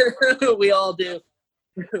gonna. We all do.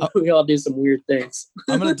 We all do some weird things.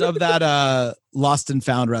 I'm gonna dub that lost and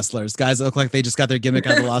found wrestlers. Guys that look like they just got their gimmick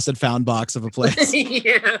out of the lost and found box of a place.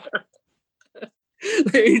 Yeah.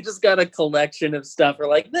 They just got a collection of stuff. Or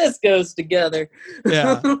like, this goes together.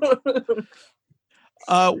 Yeah.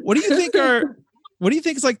 What do you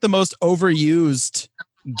think is like the most overused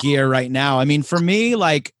gear right now? I mean, for me,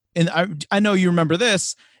 like, and I know you remember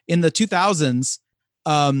this in the 2000s.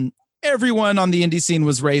 Everyone on the indie scene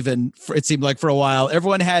was Raven. It seemed like for a while,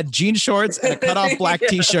 everyone had jean shorts and a cutoff black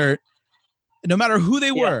T-shirt. No matter who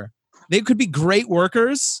they were, they could be great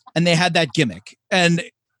workers, and they had that gimmick, and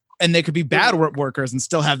they could be bad workers and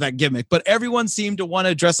still have that gimmick. But everyone seemed to want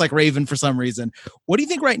to dress like Raven for some reason. What do you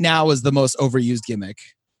think right now is the most overused gimmick,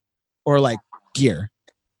 or like gear?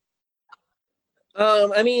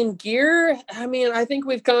 I mean, gear. I mean, I think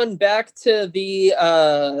we've gone back to the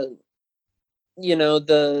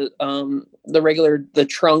the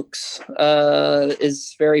trunks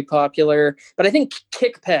is very popular, but I think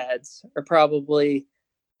kick pads are probably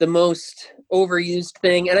the most overused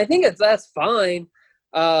thing, and I think that's fine.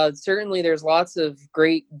 Certainly there's lots of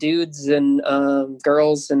great dudes and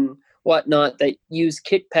girls and whatnot that use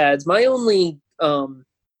kick pads. My only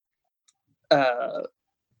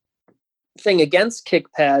thing against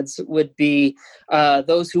kick pads would be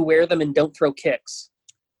those who wear them and don't throw kicks.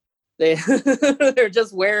 They're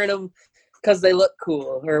just wearing them because they look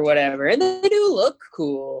cool or whatever, and they do look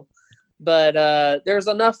cool, but there's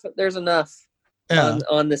enough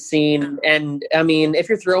on the scene. And I mean, if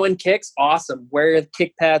you're throwing kicks, awesome. Wear the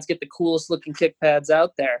kick pads, get the coolest looking kick pads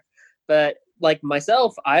out there. But like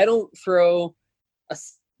myself, I don't throw a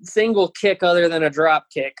single kick other than a drop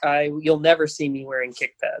kick. You'll never see me wearing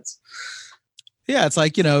kick pads. Yeah, it's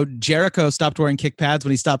like, Jericho stopped wearing kick pads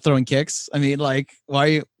when he stopped throwing kicks. I mean, like,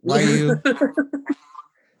 why are you?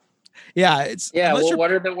 Yeah, well,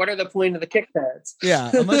 what are the point of the kick pads?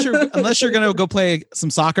 Yeah, unless you're gonna go play some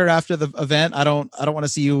soccer after the event, I don't want to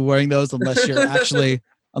see you wearing those unless you're actually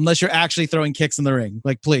throwing kicks in the ring.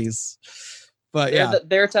 Like, please. But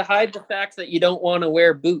they're to hide the fact that you don't want to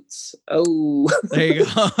wear boots. Oh, there you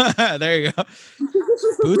go. There you go.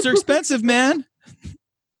 Boots are expensive, man.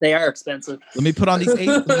 They are expensive. Let me put on these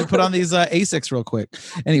Asics real quick.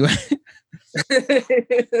 Anyway.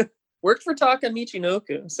 Worked for Taka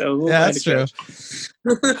Michinoku, so yeah, that's true.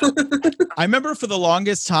 I remember for the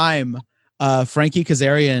longest time, Frankie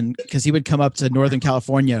Kazarian, because he would come up to Northern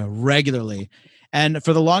California regularly, and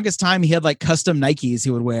for the longest time, he had like custom Nikes he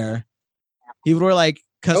would wear. He would wear like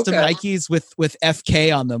custom Nikes with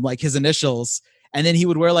FK on them, like his initials, and then he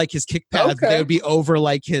would wear like his kick pads. They would be over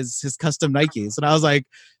like his custom Nikes, and I was like,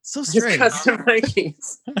 so strange. His custom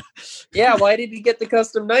Nikes. Yeah, why did he get the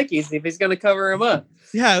custom Nikes if he's going to cover him up?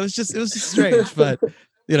 Yeah, it was just strange, but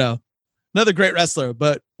another great wrestler.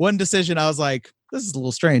 But one decision, I was like, this is a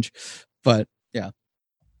little strange, but yeah.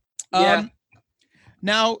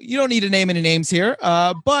 Now you don't need to name any names here,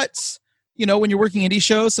 but when you're working indie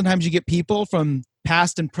shows, sometimes you get people from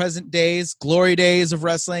past and present days, glory days of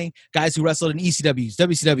wrestling, guys who wrestled in ECWs,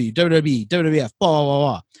 WCW, WWE, WWF, blah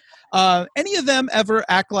blah blah. Any of them ever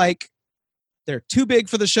act like they're too big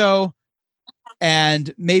for the show?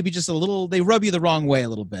 And maybe just a little, they rub you the wrong way a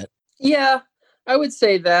little bit. Yeah, I would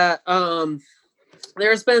say that.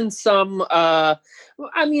 There's been some, I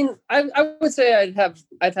would say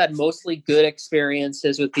I've had mostly good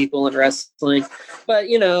experiences with people in wrestling, but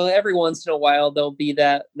every once in a while there'll be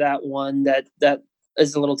that one that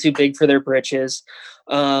is a little too big for their britches.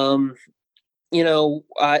 I know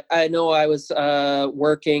I was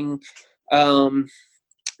working,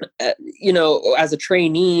 as a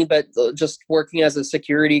trainee, but just working as a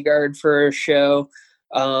security guard for a show.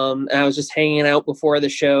 And I was just hanging out before the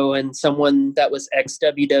show, and someone that was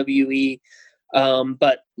ex-WWE,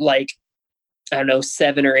 but like, I don't know,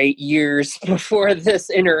 7 or 8 years before this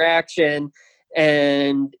interaction,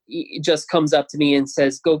 and he just comes up to me and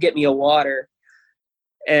says, "Go get me a water."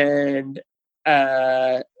 And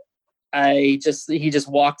he just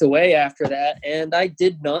walked away after that, and I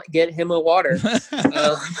did not get him a water.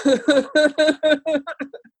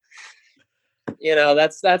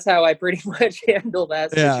 That's how I pretty much handle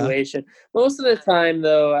that situation. Yeah. Most of the time,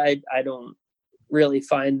 though, I don't really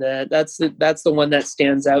find that. That's the one that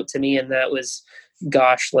stands out to me, and that was,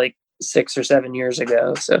 like 6 or 7 years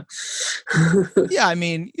ago. So, yeah, I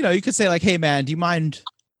mean, you could say like, "Hey, man, do you mind?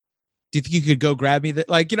 Do you think you could go grab me that?"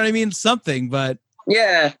 Like, you know what I mean? Something, but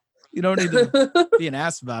yeah. You don't need to be an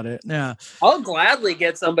ass about it. Yeah. I'll gladly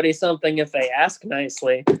get somebody something if they ask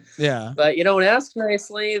nicely. Yeah. But you don't ask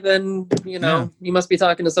nicely, then, you must be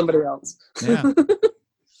talking to somebody else. Yeah.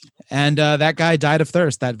 And that guy died of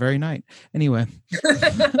thirst that very night. Anyway.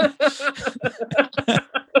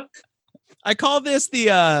 I call this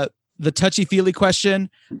the touchy-feely question.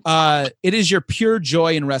 It is your pure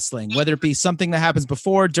joy in wrestling, whether it be something that happens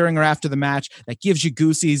before, during, or after the match that gives you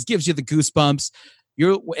goosies, gives you the goosebumps.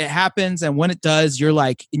 It happens, and when it does, you're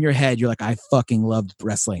like, in your head, you're like, I fucking love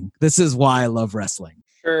wrestling. This is why I love wrestling.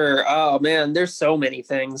 Sure. Oh man, there's so many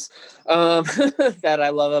things that I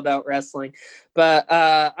love about wrestling, but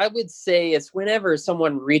I would say it's whenever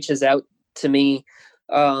someone reaches out to me,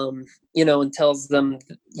 and tells them,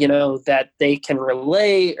 that they can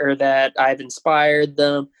relate or that I've inspired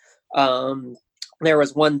them. There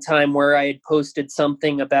was one time where I had posted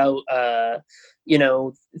something about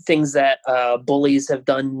things that bullies have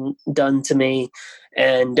done to me,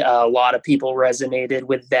 and a lot of people resonated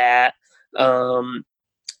with that,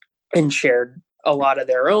 and shared a lot of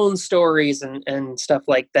their own stories and stuff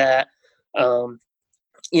like that. I've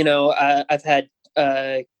had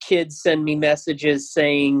kids send me messages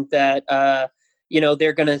saying that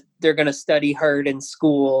they're gonna study hard in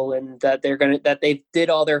school, and that they did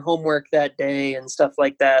all their homework that day and stuff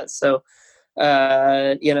like that. So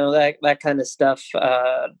that kind of stuff,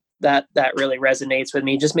 that really resonates with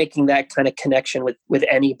me. Just making that kind of connection with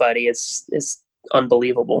anybody is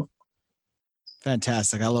unbelievable.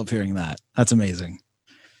 Fantastic. I love hearing that. That's amazing.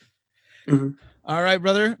 Mm-hmm. All right,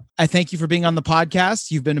 brother. I thank you for being on the podcast.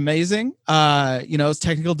 You've been amazing.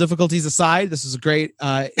 Technical difficulties aside, this was a great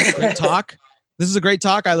talk. This is a great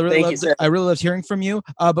talk. I really loved hearing from you.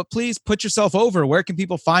 But please put yourself over. Where can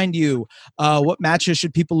people find you? What matches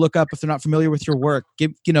should people look up if they're not familiar with your work?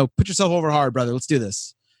 Put yourself over hard, brother. Let's do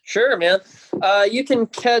this. Sure, man. You can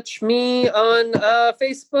catch me on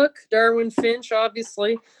Facebook, Darwin Finch,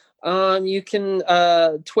 obviously. You can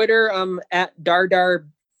Twitter. I'm at Dardar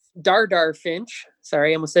Finch.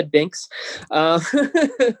 Sorry, I almost said Binks. On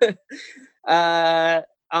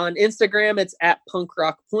Instagram, it's at Punk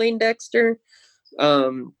Rock Poindexter.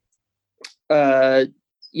 Check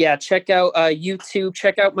out YouTube.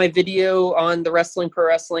 Check out my video on the Wrestling Pro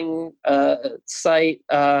Wrestling site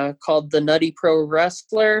called The Nutty Pro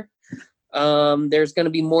Wrestler. There's going to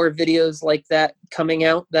be more videos like that coming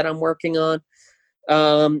out that I'm working on.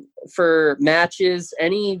 For matches,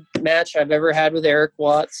 any match I've ever had with Eric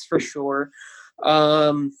Watts, for sure.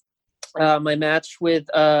 My match with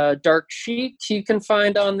Dark Sheik you can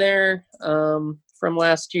find on there from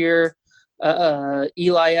last year.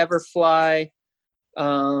 Eli Everfly.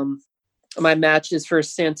 My matches for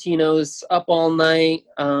Santino's Up All Night.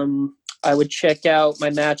 I would check out my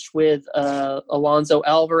match with Alonzo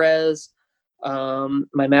Alvarez.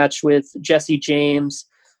 My match with Jesse James.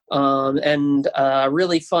 And a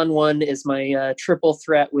really fun one is my triple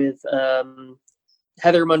threat with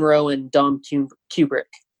Heather Monroe and Dom Kubrick,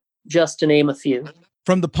 just to name a few.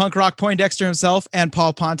 From the Punk Rock Poindexter himself and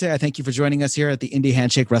Paul Ponte, I thank you for joining us here at the Indie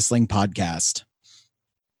Handshake Wrestling Podcast.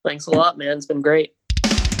 Thanks a lot, man. It's been great.